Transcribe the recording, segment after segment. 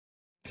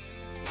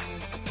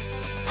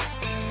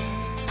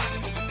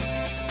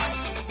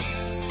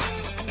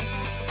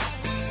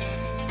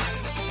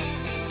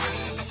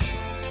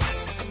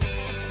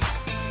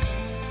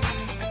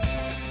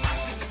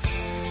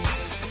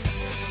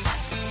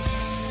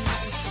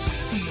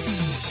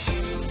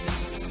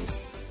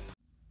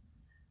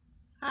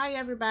Hi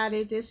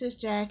everybody, this is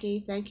Jackie.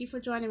 Thank you for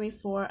joining me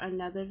for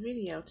another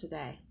video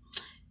today.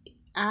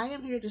 I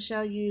am here to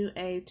show you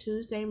a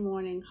Tuesday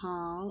morning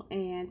haul,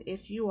 and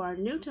if you are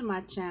new to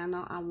my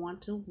channel, I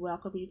want to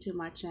welcome you to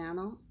my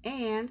channel.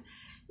 And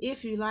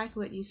if you like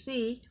what you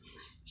see,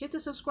 hit the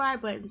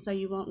subscribe button so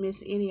you won't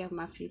miss any of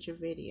my future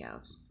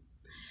videos.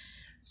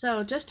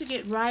 So just to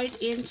get right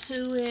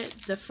into it,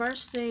 the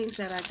first things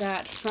that I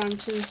got from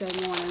Tuesday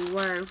morning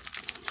were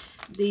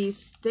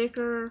these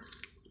thicker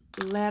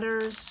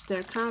letters.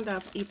 They're kind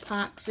of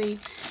epoxy,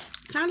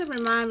 kind of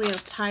remind me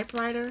of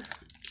typewriter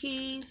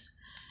keys.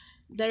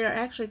 They are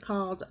actually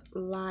called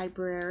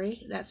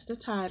Library. That's the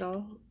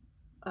title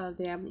of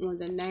them, or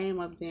the name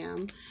of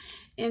them.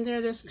 And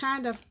they're this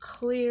kind of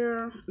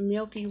clear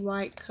milky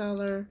white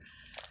color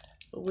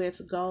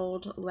with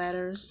gold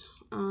letters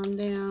on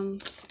them.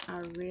 I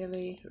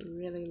really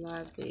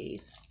love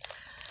these.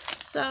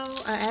 So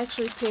I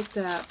actually picked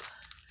up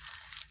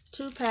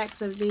 2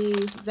 packs of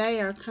these. They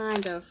are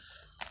kind of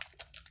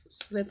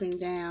slipping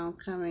down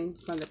coming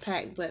from the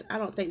pack, but I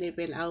don't think they've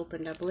been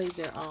opened. I believe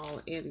they're all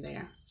in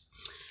there.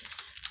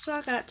 So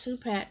I got 2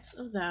 packs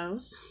of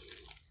those.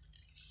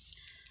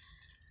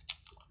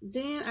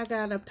 Then I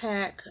got a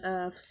pack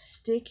of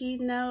sticky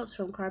notes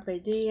from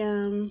Carpe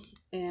Diem,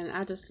 and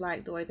I just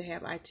like the way they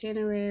have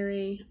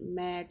itinerary,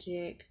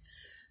 magic,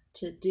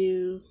 to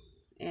do,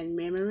 and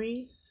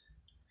memories.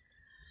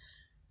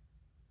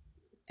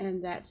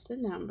 And that's the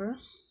number.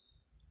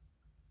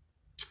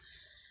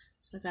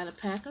 So I got a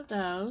pack of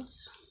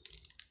those.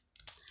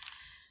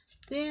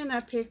 Then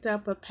I picked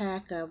up a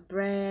pack of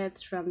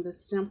brads from the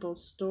Simple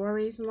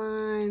Stories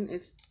line.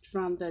 It's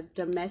from the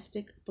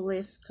Domestic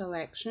Bliss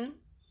collection.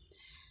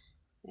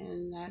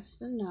 And that's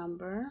the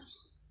number.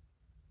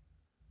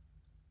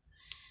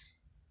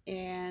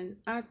 And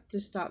I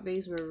just thought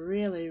these were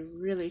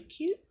really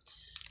cute.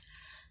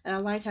 And I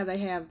like how they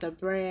have the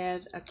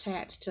brad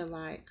attached to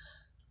like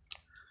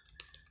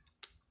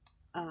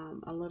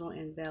a little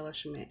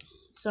embellishment.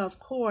 So of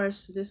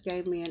course this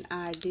gave me an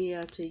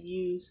idea to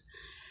use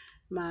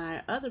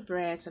my other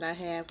brads that I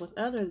have with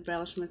other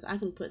embellishments. I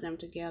can put them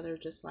together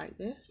just like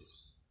this.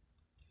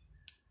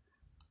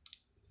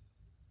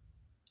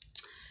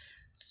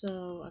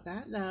 So I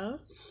got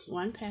those,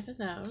 1 pack of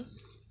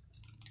those.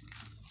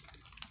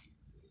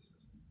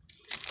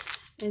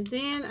 And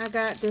then I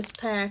got this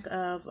pack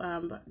of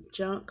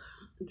junk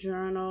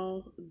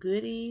journal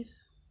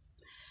goodies.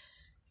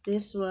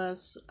 This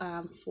was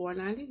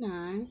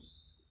 $4.99.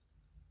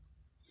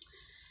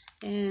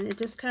 And it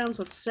just comes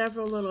with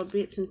several little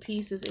bits and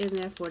pieces in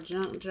there for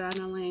junk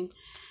journaling.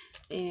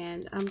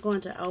 And I'm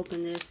going to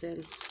open this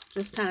and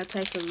just kind of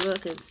take a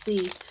look and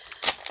see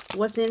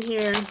what's in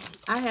here.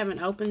 I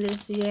haven't opened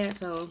this yet,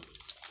 so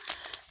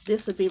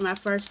this would be my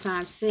first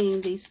time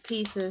seeing these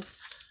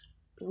pieces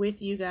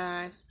with you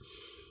guys.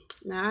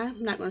 Now,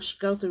 I'm not going to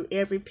go through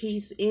every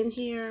piece in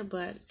here,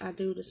 but I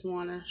do just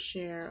want to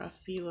share a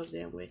few of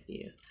them with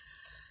you.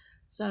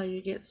 So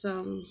you get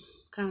some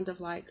kind of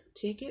like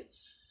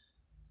tickets.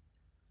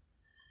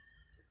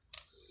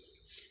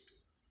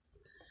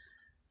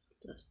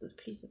 Just a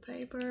piece of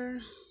paper.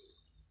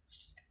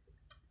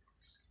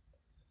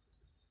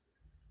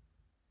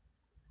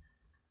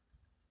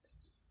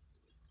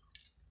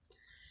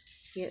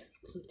 Get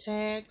some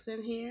tags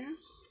in here.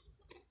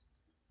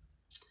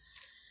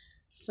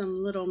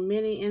 Some little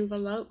mini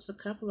envelopes, a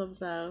couple of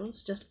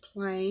those, just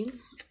plain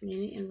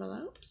mini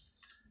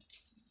envelopes.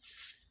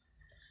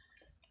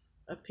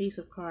 A piece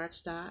of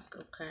cardstock,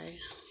 okay.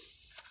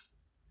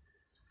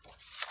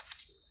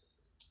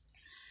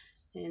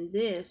 And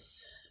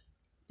this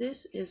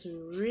is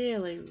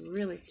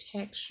really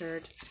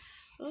textured.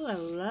 Oh, I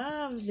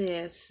love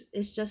this.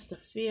 It's just the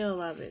feel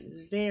of it.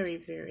 Very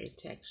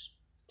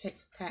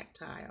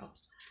tactile.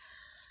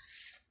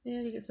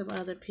 Then you get some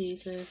other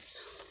pieces.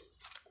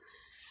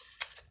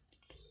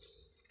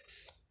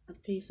 A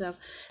piece of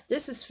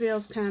this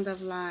feels kind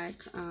of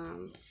like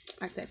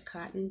that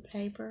cotton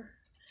paper.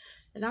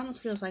 It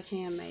almost feels like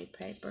handmade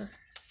paper.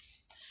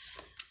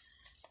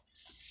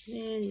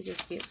 Then you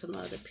just get some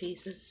other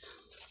pieces.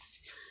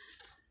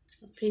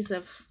 A piece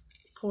of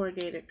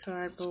corrugated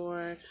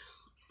cardboard.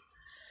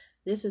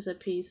 This is a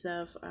piece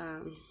of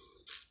oh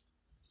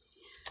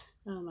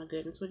my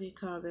goodness, what do you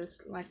call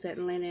this? Like that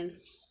linen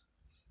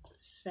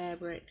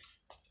fabric.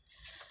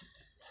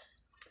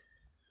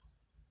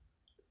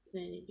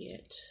 Then you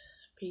get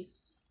a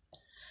piece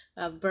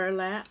of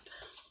burlap.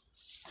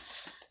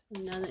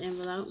 Another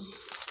envelope.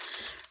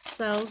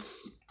 So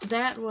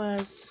that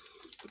was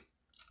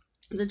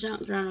the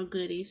Junk Journal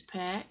Goodies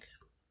pack.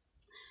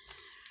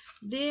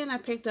 Then I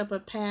picked up a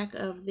pack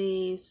of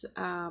these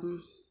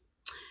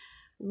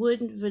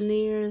wooden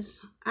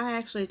veneers. I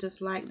actually just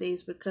like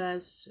these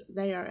because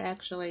they are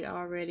actually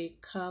already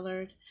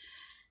colored,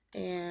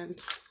 and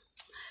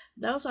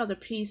those are the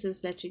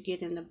pieces that you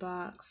get in the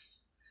box.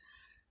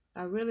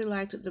 I really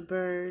liked the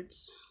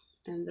birds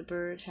and the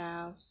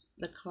birdhouse,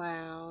 the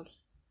cloud,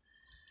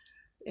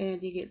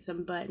 and you get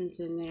some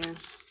buttons in there.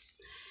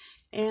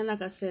 And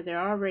like I said, they're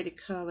already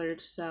colored,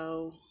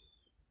 so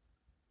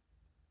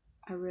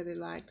I really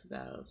liked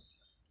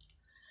those.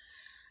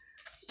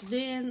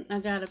 Then I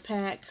got a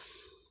pack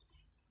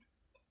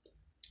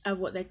of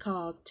what they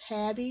call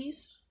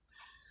tabbies.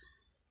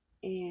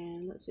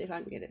 And let's see if I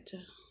can get it to.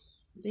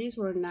 These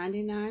were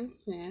 99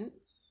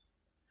 cents.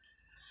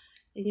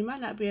 And you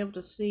might not be able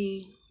to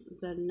see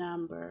the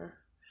number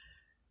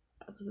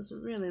because it's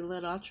really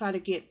little. I'll try to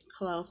get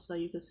close so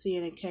you can see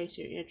it in case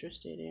you're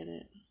interested in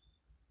it.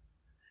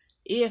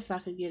 If I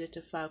could get it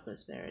to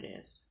focus, there it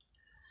is.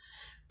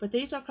 But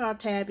these are called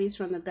tabbies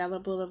from the Bella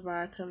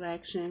Boulevard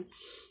collection.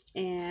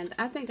 And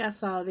I think I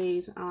saw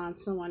these on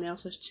someone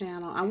else's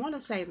channel. I want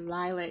to say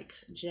Lilac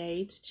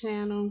Jade's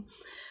channel.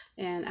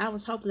 And I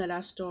was hoping that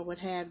our store would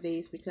have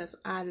these because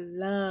I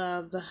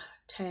love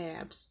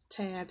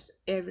tabs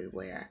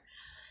everywhere.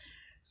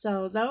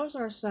 So those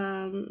are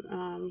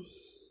some,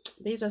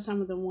 these are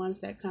some of the ones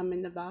that come in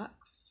the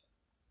box.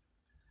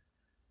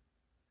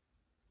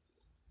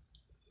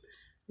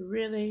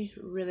 Really,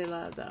 really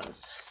love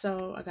those.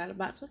 So I got a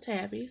box of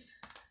tabbies.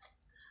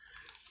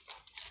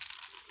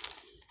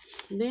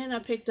 Then I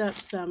picked up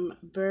some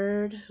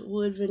bird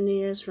wood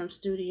veneers from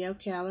Studio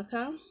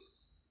Calico.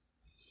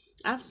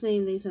 I've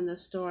seen these in the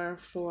store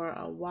for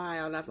a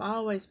while, and I've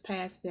always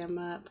passed them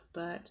up,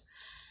 but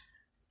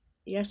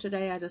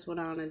yesterday I just went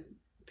on and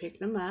picked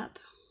them up.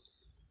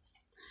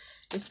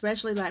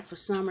 Especially like for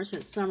summer,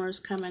 since summer's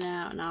coming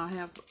out, and I'll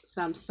have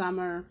some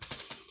summer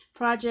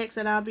projects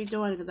that I'll be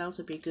doing, and those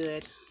would be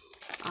good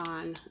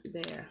on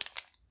there.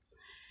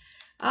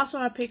 Also,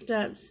 I picked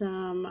up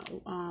some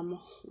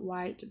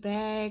white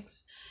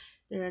bags.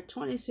 There are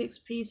 26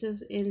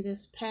 pieces in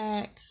this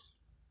pack.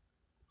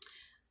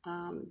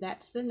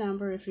 That's the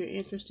number if you're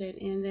interested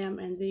in them.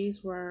 And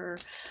these were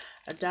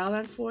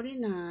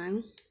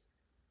 $1.49.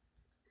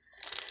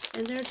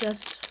 And they're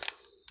just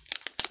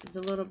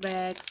the little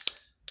bags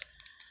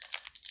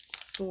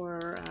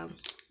for,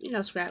 you know,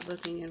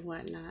 scrapbooking and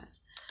whatnot.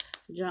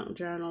 Junk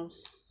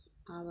journals,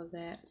 all of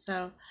that.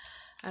 So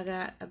I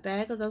got a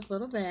bag of those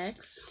little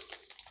bags,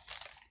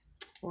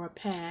 or a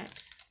pack.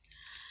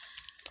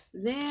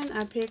 Then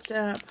I picked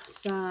up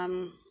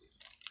some,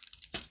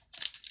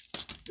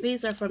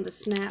 these are from the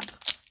Snap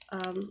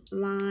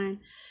line.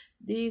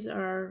 These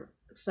are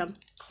some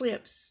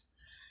clips.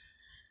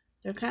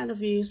 They're kind of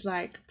used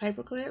like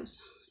paper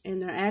clips,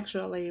 and they're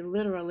actually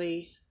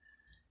literally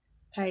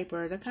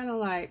paper. They're kind of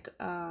like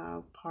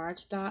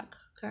cardstock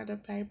kind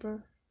of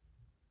paper.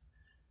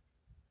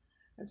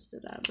 That's the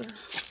number.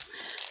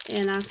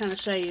 And I'll kind of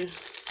show you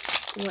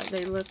what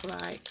they look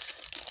like.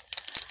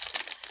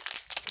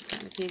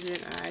 Kind of give you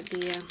an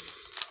idea.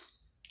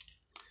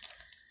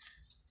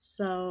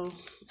 So,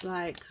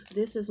 like,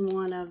 this is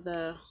one of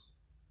the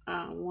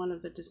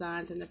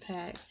designs in the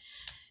pack,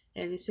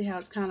 and you see how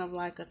it's kind of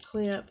like a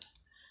clip,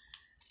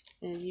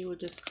 and you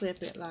would just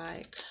clip it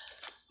like,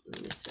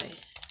 let me see,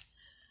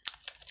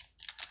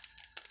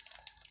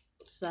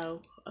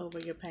 so over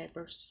your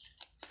papers.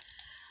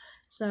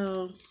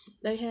 So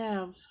they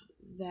have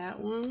that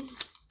one,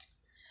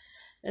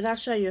 and I'll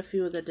show you a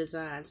few of the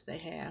designs they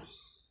have.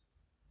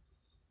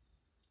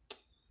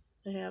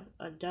 They have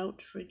a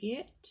Donut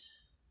Forget.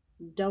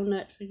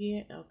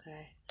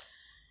 Okay,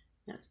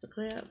 that's the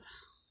clip.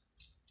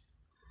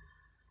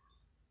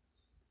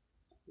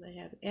 They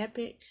have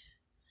Epic,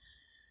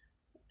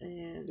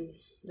 and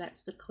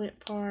that's the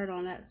clip part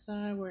on that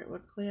side where it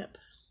would clip.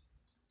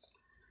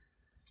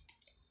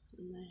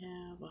 And they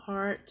have a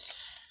heart.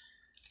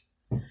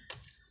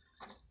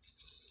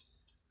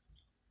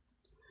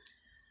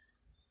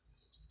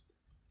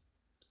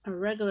 A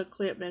regular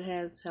clip that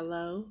has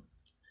hello,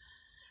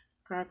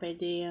 carpe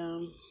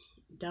diem,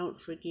 don't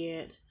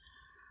forget.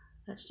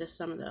 That's just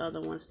some of the other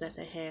ones that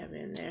they have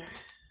in there.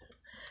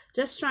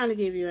 Just trying to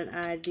give you an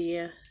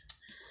idea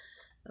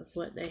of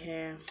what they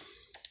have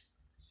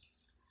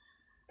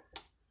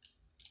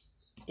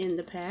in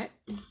the pack.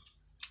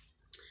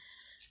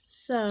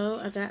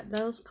 So I got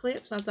those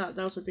clips. I thought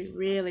those would be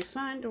really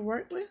fun to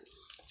work with.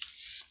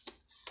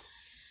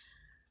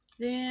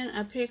 Then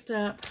I picked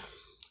up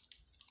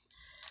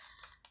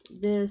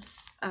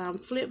this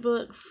flip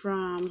book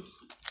from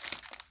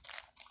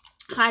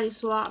Heidi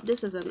Swapp.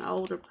 This is an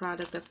older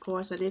product, of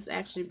course, and I've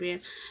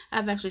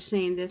actually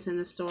seen this in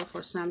the store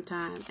for some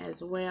time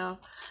as well.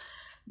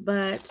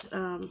 But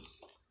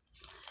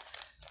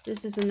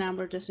this is the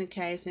number just in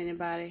case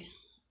anybody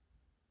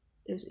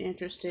is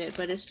interested.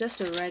 But it's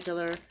just a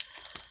regular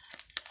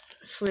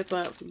flip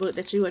up book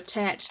that you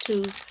attach to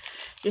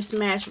your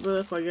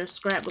Smashbook or your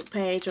scrapbook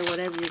page or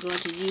whatever you're going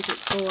to use it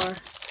for.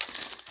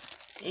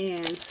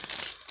 And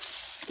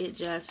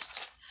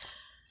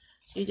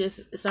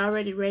it's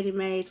already ready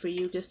made for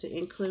you just to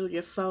include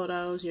your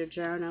photos, your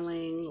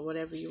journaling, or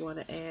whatever you want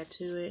to add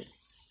to it.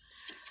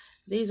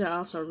 These are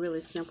also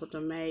really simple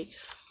to make,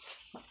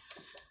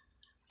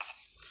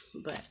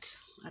 but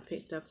I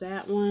picked up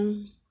that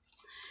one.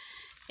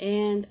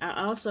 And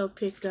I also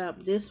picked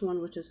up this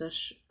one, which is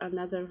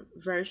another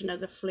version of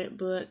the flip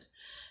book.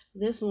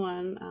 This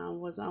one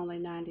was only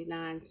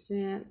 99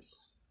 cents.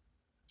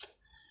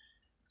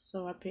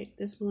 So I picked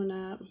this one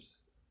up.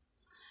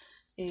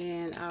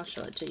 And I'll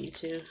show it to you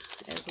too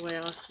as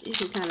well. You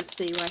can kind of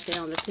see right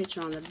there on the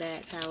picture on the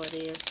back how it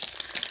is.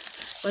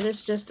 But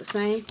it's just the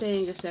same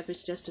thing, except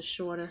it's just a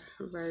shorter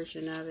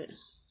version of it.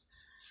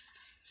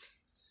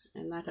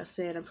 And like I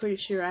said, I'm pretty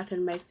sure I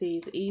can make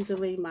these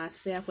easily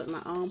myself with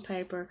my own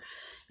paper.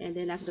 And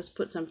then I can just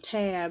put some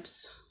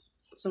tabs,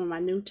 some of my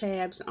new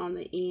tabs on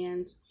the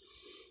ends,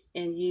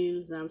 and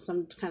use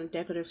some kind of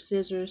decorative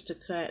scissors to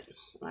cut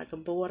like a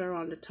border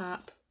on the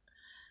top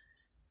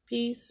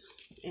piece,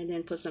 and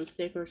then put some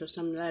stickers or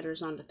some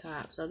letters on the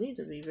top. So these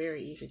would be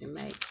very easy to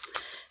make.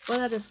 But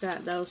I just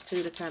got those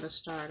two to kind of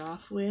start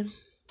off with.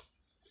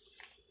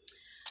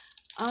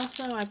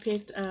 Also, I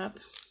picked up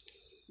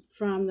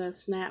from the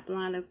Snap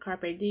line of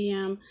Carpe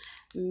Diem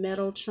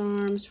metal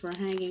charms for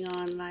hanging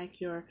on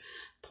like your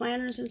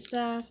planners and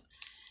stuff.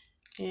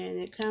 And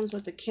it comes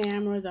with the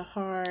camera, the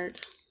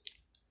heart,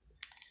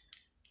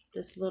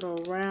 this little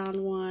round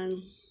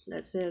one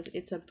that says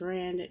it's a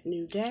brand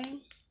new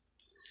day.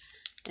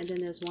 And then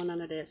there's one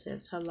under there that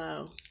says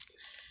hello.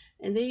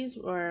 And these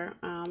were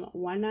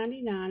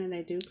 $1.99, and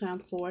they do come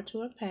 4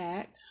 to a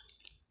pack.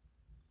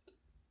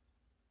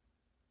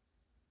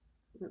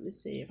 Let me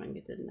see if I can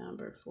get the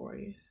number for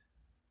you.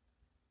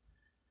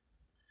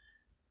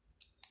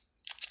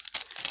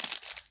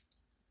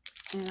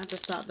 And I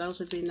just thought those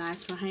would be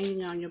nice for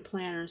hanging on your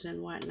planners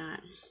and whatnot.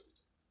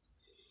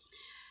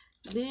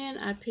 Then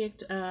I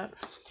picked up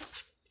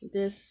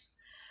this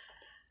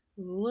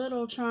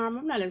little charm.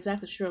 I'm not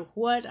exactly sure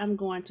what I'm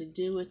going to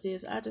do with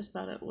this. I just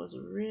thought it was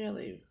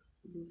really,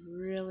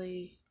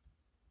 really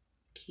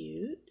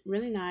cute,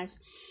 really nice.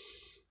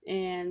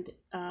 And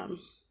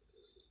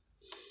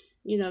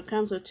you know, it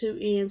comes with 2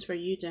 ends for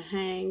you to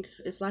hang.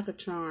 It's like a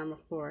charm,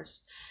 of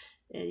course,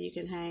 and you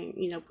can hang,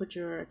 you know, put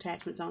your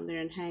attachments on there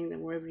and hang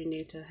them wherever you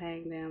need to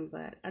hang them.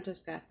 But I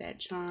just got that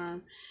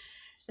charm.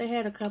 They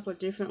had a couple of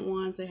different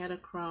ones. They had a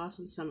cross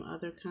and some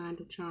other kind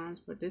of charms,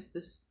 but this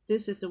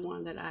is the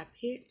one that I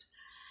picked,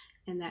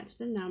 and that's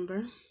the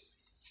number.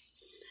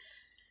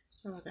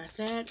 So I got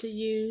that to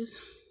use.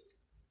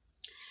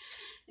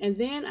 And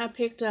then I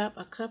picked up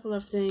a couple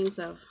of things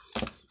of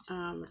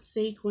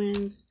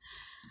sequins.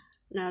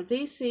 Now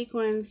these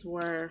sequins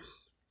were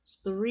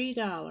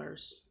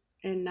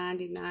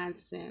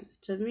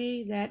 $3.99. To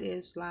me, that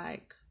is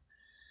like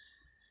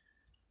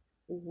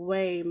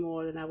way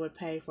more than I would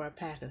pay for a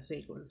pack of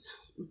sequins.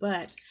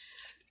 But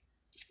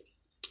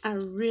I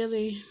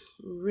really,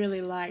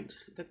 really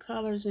liked the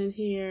colors in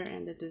here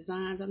and the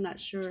designs. I'm not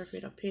sure if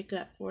it'll pick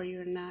up for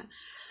you or not.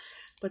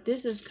 But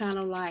this is kind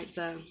of like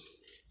the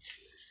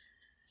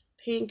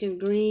pink and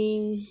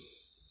green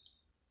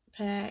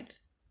pack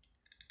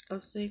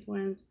of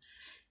sequins.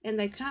 And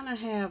they kind of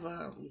have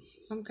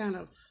some kind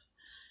of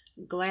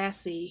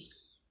glassy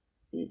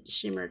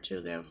shimmer to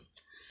them.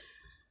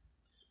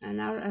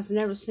 And I've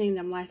never seen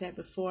them like that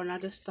before, and I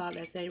just thought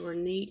that they were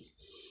neat.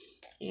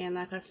 And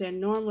like I said,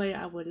 normally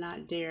I would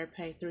not dare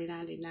pay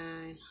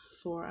 $3.99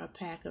 for a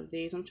pack of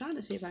these. I'm trying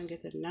to see if I can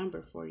get the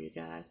number for you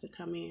guys to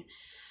come in.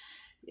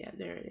 Yeah,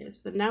 there it is.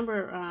 The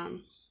number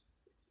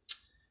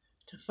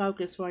to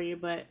focus for you.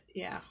 But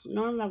yeah,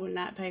 normally I would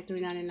not pay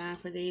 $3.99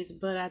 for these,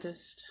 but I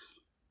just,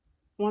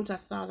 once I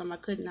saw them, I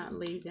could not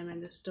leave them in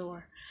the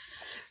store.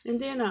 And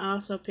then I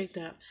also picked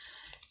up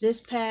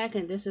this pack,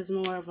 and this is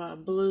more of a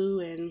blue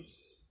and,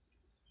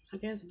 I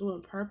guess, blue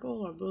and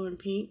purple or blue and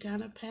pink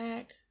kind of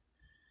pack.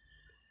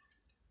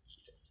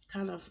 It's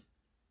kind of,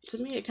 to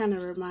me, it kind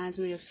of reminds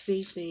me of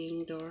sea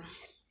themed, or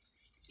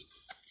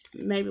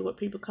maybe what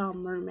people call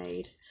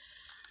mermaid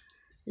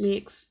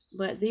mix.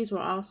 But these were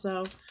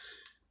also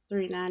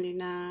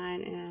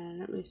 $3.99, and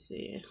let me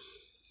see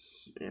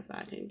if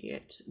I can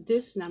get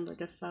this number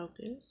to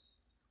focus.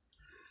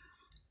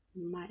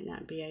 Might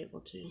not be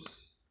able to.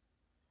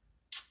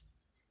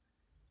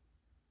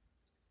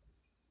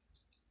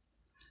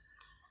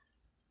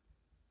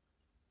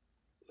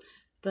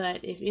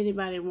 But if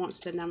anybody wants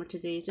the number to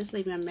these, just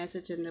leave me a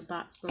message in the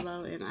box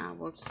below and I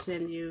will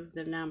send you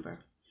the number.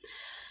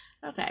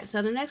 Okay,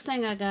 so the next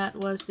thing I got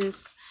was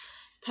this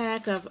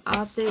pack of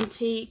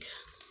Authentique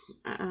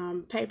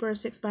paper,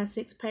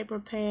 6x6 paper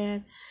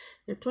pad.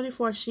 There are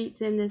 24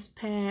 sheets in this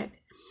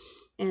pack,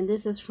 and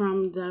this is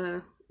from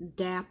the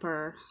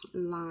Dapper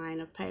line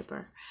of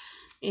paper.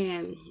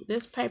 And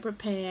this paper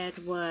pad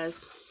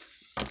was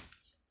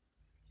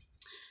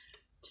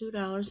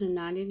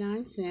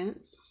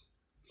 $2.99.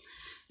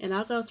 And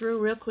I'll go through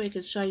real quick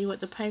and show you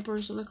what the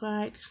papers look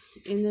like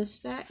in this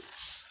stack.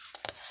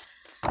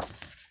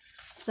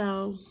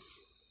 So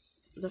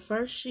the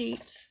first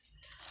sheet,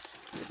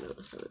 let me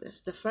move some of this.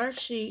 The first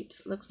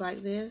sheet looks like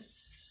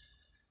this.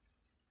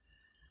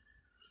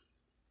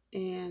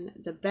 And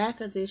the back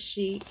of this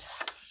sheet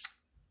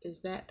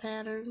is that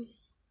pattern.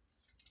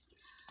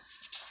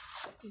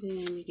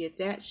 Then you get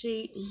that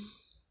sheet.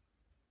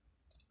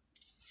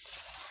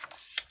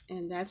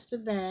 And that's the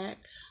back,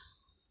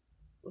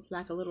 with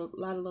like a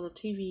lot of little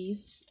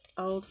TVs,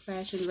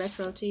 old-fashioned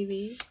retro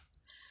TVs.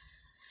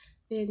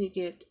 Then you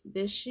get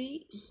this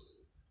sheet.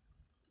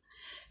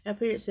 Up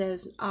here it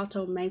says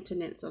auto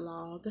maintenance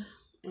log,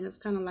 and it's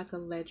kind of like a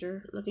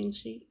ledger looking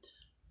sheet.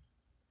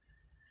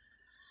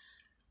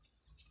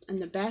 And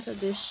the back of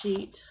this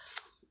sheet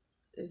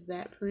is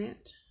that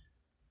print.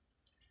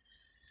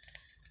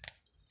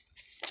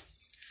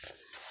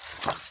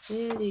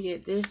 Then you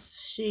get this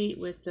sheet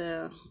with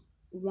the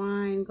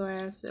wine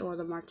glass or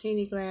the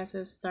martini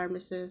glasses,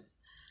 thermoses,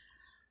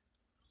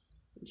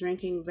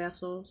 drinking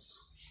vessels.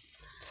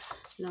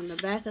 And on the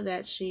back of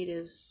that sheet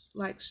is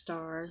like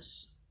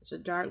stars. It's a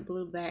dark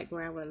blue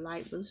background with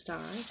light blue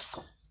stars.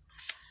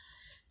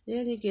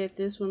 Then you get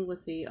this one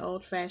with the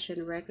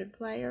old-fashioned record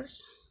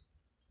players.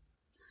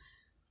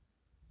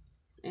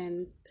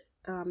 And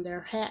there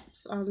are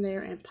hats on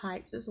there and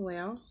pipes as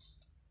well,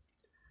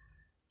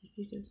 if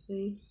you can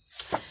see.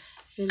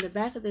 Then the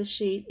back of this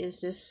sheet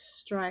is this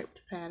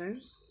striped pattern.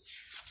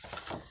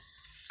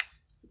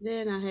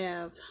 Then I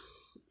have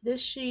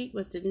this sheet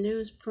with the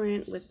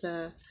newsprint with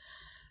the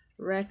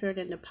record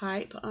and the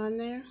pipe on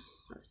there.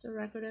 That's the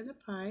record and the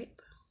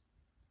pipe.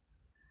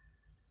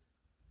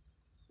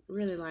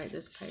 Really like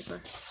this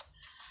paper.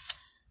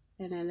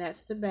 And then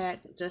that's the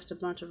back, just a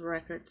bunch of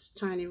records,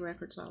 tiny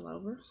records all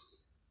over.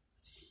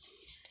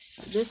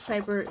 This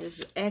paper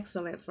is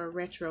excellent for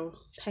retro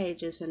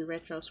pages and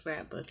retro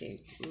scrapbooking.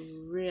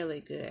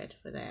 Really good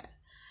for that.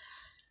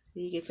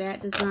 You get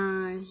that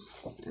design,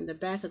 and the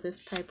back of this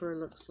paper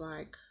looks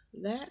like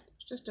that.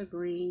 It's just a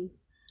green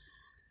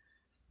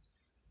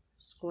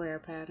square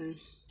pattern.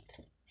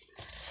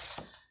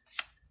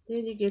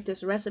 Then you get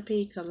this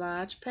recipe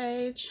collage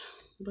page,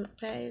 book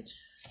page.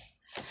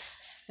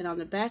 And on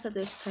the back of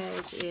this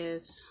page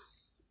is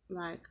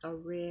like a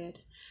red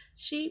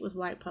sheet with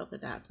white polka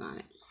dots on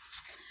it.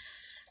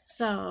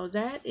 So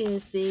that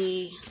is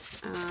the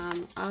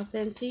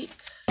Authentique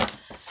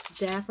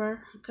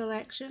Dapper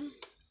collection.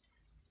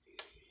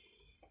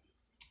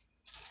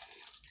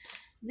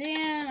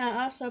 Then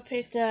I also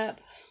picked up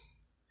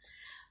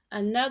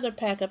another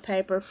pack of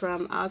paper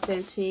from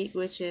Authentique,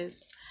 which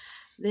is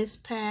this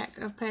pack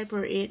of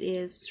paper. It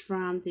is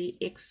from the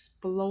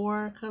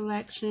Explore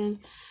collection.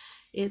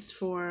 It's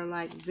for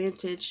like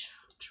vintage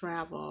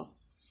travel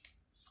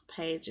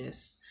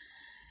pages.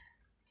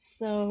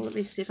 So let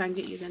me see if I can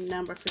get you the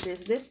number for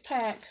this. This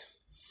pack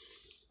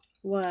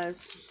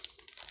was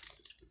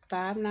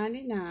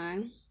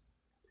 $5.99,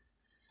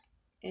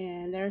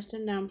 and there's the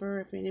number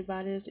if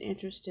anybody is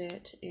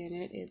interested in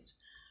it. It's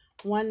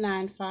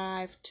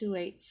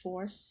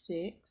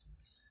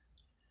 1952846.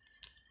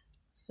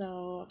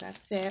 So I got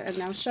that,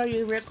 and I'll show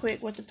you real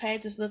quick what the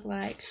pages look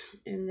like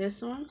in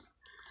this one.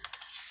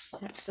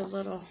 That's the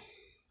little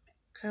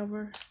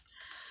cover.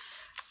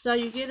 So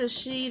you get a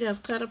sheet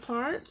of cut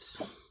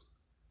aparts,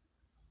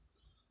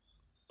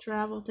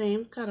 travel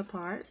themed cut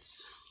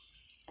aparts.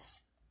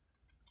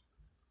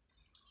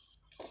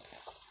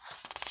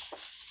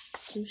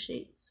 Two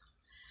sheets.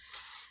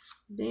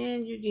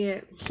 Then you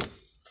get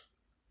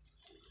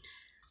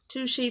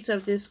two sheets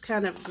of this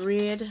kind of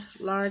grid,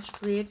 large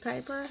grid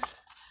paper.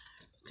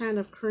 It's kind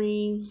of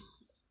cream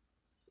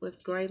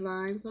with gray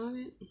lines on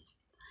it.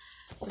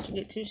 But you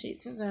get two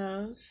sheets of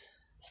those.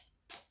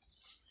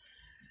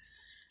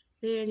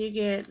 Then you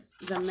get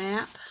the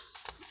map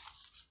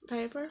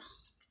paper.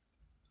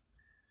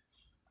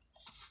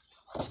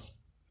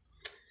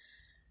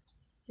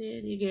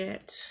 Then you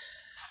get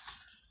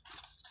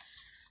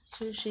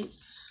two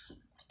sheets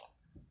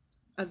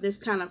of this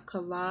kind of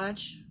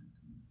collage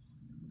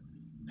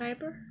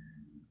paper.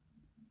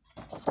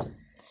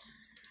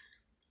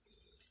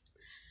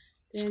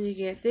 Then you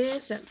get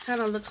this that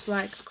kind of looks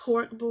like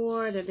cork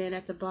board, and then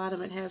at the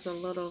bottom it has a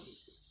little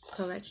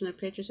collection of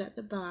pictures at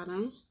the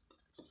bottom.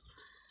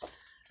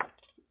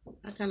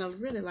 I kind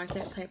of really like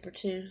that paper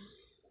too.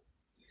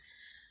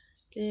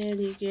 Then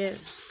you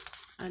get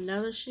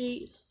another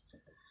sheet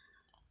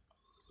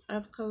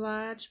of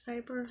collage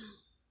paper.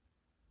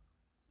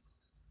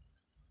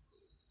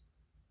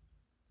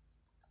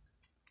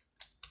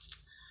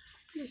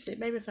 Let me see,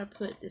 maybe if I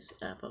put this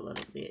up a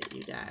little bit,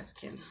 you guys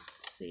can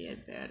see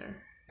it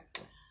better.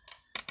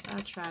 I'll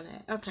try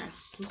that. Okay,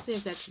 let's see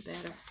if that's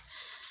better.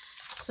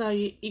 So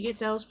you get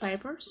those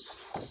papers.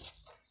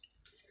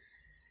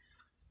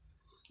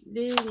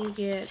 Then you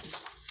get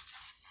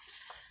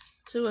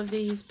two of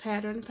these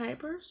pattern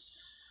papers.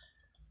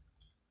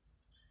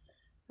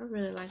 I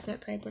really like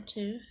that paper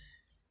too.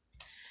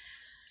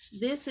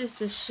 This is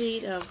the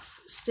sheet of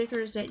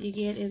stickers that you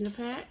get in the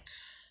pack.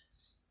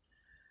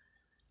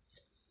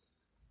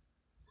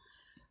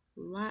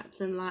 Lots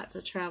and lots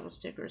of travel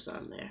stickers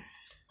on there.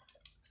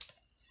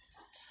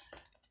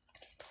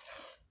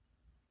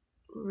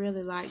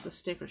 Really like the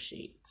sticker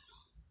sheets.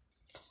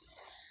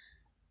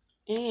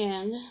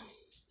 And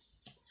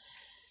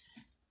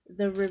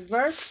the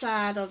reverse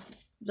side of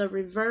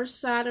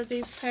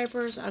these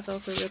papers, I'll go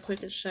through real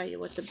quick and show you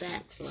what the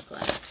backs look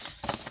like.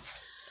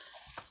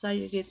 So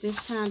you get this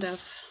kind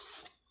of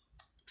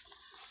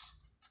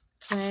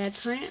plaid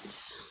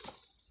print,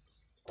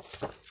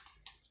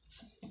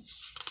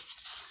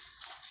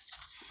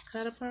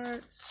 cut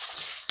aparts.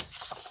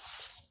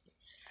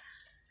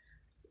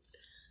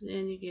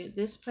 Then you get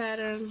this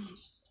pattern,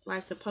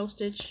 like the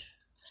postage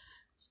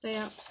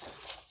stamps.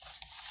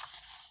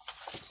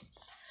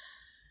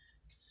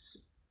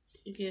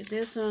 You get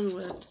this one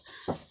with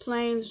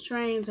planes,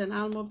 trains, and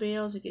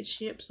automobiles. You get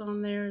ships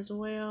on there as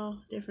well.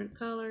 Different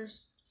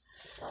colors.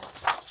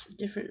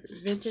 Different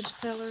vintage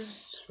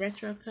colors.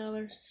 Retro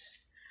colors.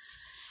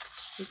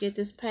 You get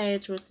this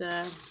page with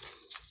the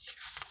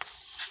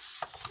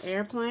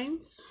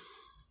airplanes.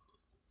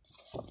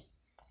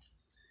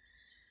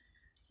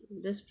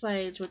 This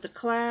page with the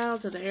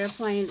clouds, or the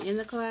airplane in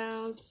the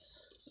clouds.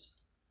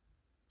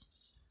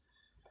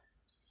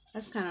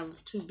 That's kind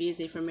of too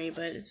busy for me,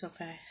 but it's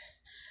okay.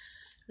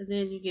 And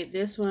then you get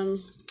this one,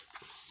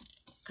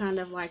 kind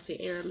of like the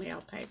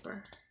airmail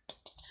paper.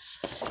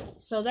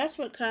 So that's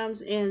what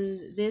comes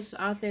in this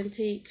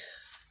Authentique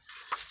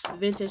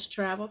vintage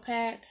travel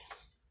pack.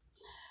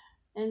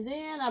 And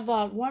then I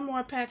bought one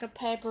more pack of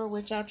paper,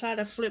 which I'll try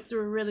to flip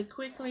through really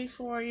quickly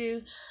for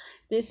you.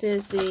 This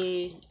is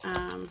the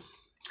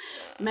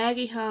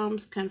Maggie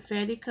Holmes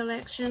Confetti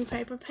Collection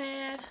paper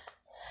pad.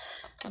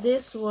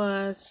 This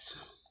was,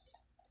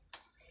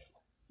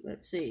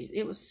 let's see,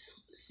 it was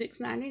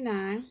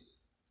 $6.99.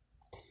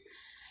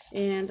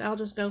 And I'll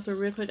just go through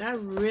real quick. I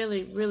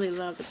really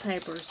love the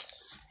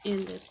papers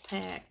in this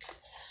pack.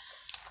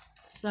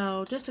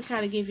 So just to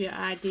kind of give you an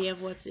idea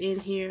of what's in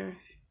here,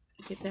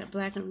 you get that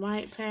black and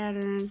white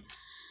pattern,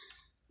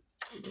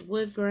 the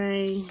wood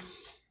grain,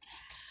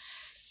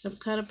 some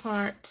cut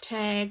apart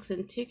tags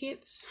and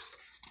tickets.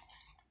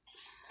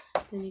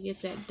 Then you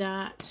get that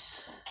dot,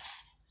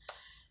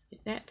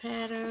 get that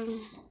pattern.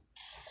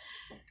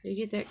 You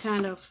get that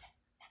kind of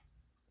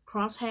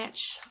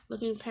crosshatch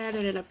looking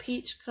pattern in a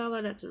peach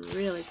color. That's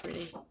really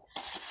pretty.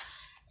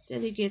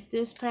 Then you get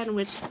this pattern,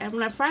 which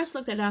when I first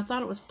looked at it, I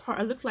thought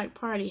it looked like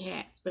party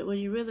hats, but when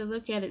you really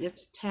look at it,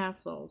 it's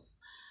tassels.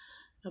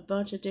 A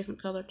bunch of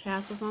different color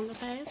tassels on the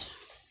page.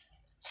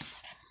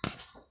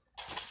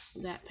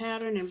 That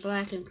pattern in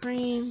black and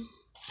cream.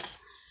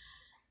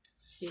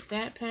 Get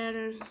that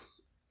pattern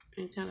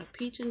in kind of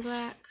peach and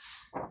black.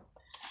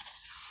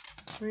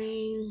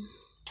 Green.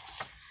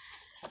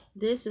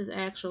 This is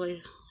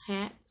actually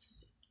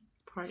hats,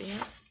 party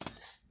hats.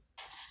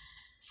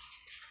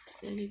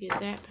 Then you get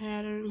that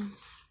pattern.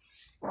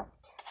 You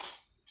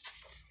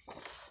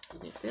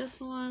get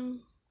this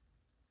one.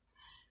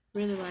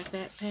 Really like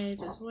that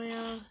page as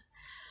well.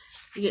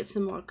 You get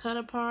some more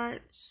cut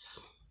aparts.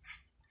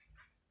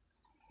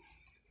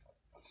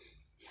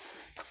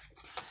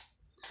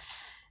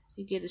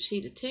 You get a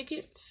sheet of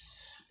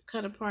tickets,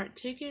 cut apart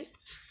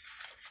tickets.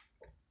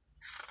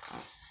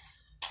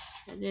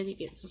 And then you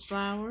get some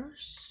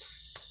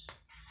flowers,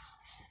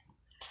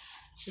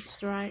 the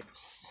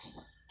stripes,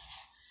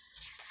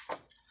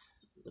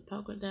 the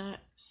polka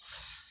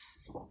dots,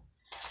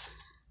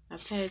 a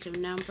page of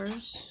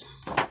numbers,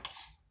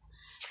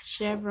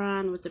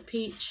 chevron with the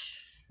peach,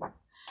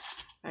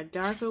 a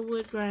darker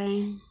wood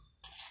grain,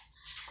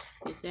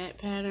 get that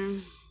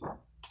pattern,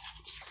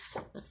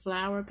 the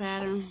flower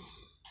pattern,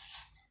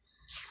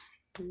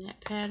 and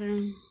that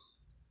pattern.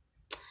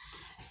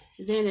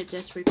 Then it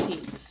just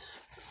repeats.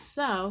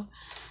 So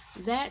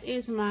that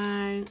is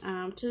my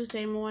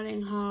Tuesday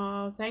morning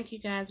haul. Thank you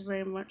guys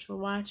very much for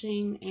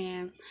watching,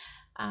 and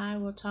I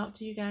will talk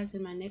to you guys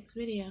in my next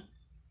video.